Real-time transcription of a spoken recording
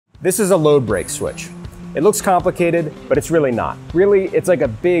This is a load break switch. It looks complicated, but it's really not. Really, it's like a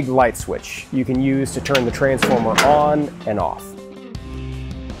big light switch you can use to turn the transformer on and off.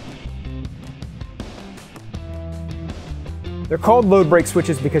 They're called load break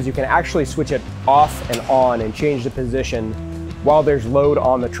switches because you can actually switch it off and on and change the position while there's load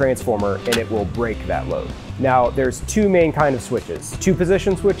on the transformer, and it will break that load. Now, there's two main kind of switches,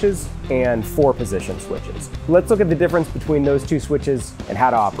 2-position switches and 4-position switches. Let's look at the difference between those two switches and how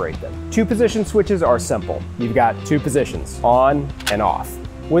to operate them. 2-position switches are simple. You've got 2 positions, on and off.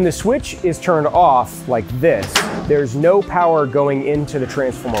 When the switch is turned off like this, there's no power going into the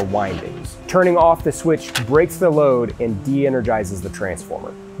transformer windings. Turning off the switch breaks the load and de-energizes the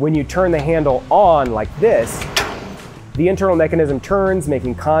transformer. When you turn the handle on like this, the internal mechanism turns,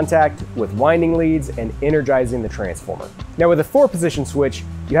 making contact with winding leads and energizing the transformer. Now with a 4-position switch,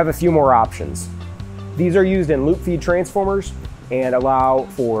 you have a few more options. These are used in loop feed transformers and allow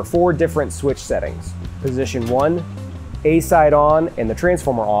for 4 different switch settings. Position 1, A side on and the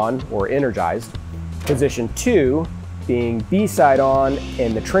transformer on or energized. Position 2 being B side on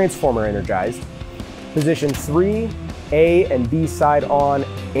and the transformer energized. Position 3, A and B side on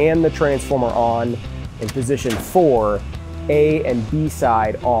and the transformer on. In position 4, A and B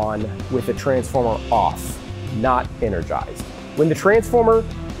side on with the transformer off, not energized. When the transformer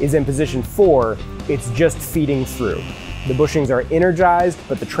is in position 4, it's just feeding through. The bushings are energized,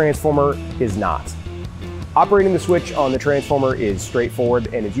 but the transformer is not. Operating the switch on the transformer is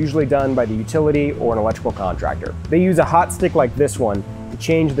straightforward and is usually done by the utility or an electrical contractor. They use a hot stick like this one to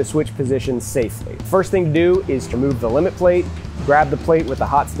change the switch position safely. First thing to do is to remove the limit plate. Grab the plate with the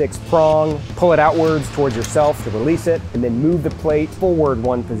hot stick's prong, pull it outwards towards yourself to release it, and then move the plate forward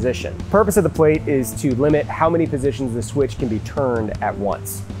 1 position. The purpose of the plate is to limit how many positions the switch can be turned at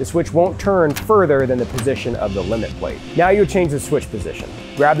once. The switch won't turn further than the position of the limit plate. Now you'll change the switch position.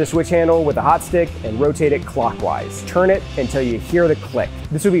 Grab the switch handle with a hot stick and rotate it clockwise. Turn it until you hear the click.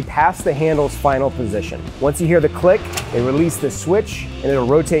 This will be past the handle's final position. Once you hear the click, release the switch and it'll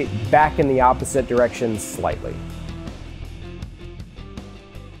rotate back in the opposite direction slightly.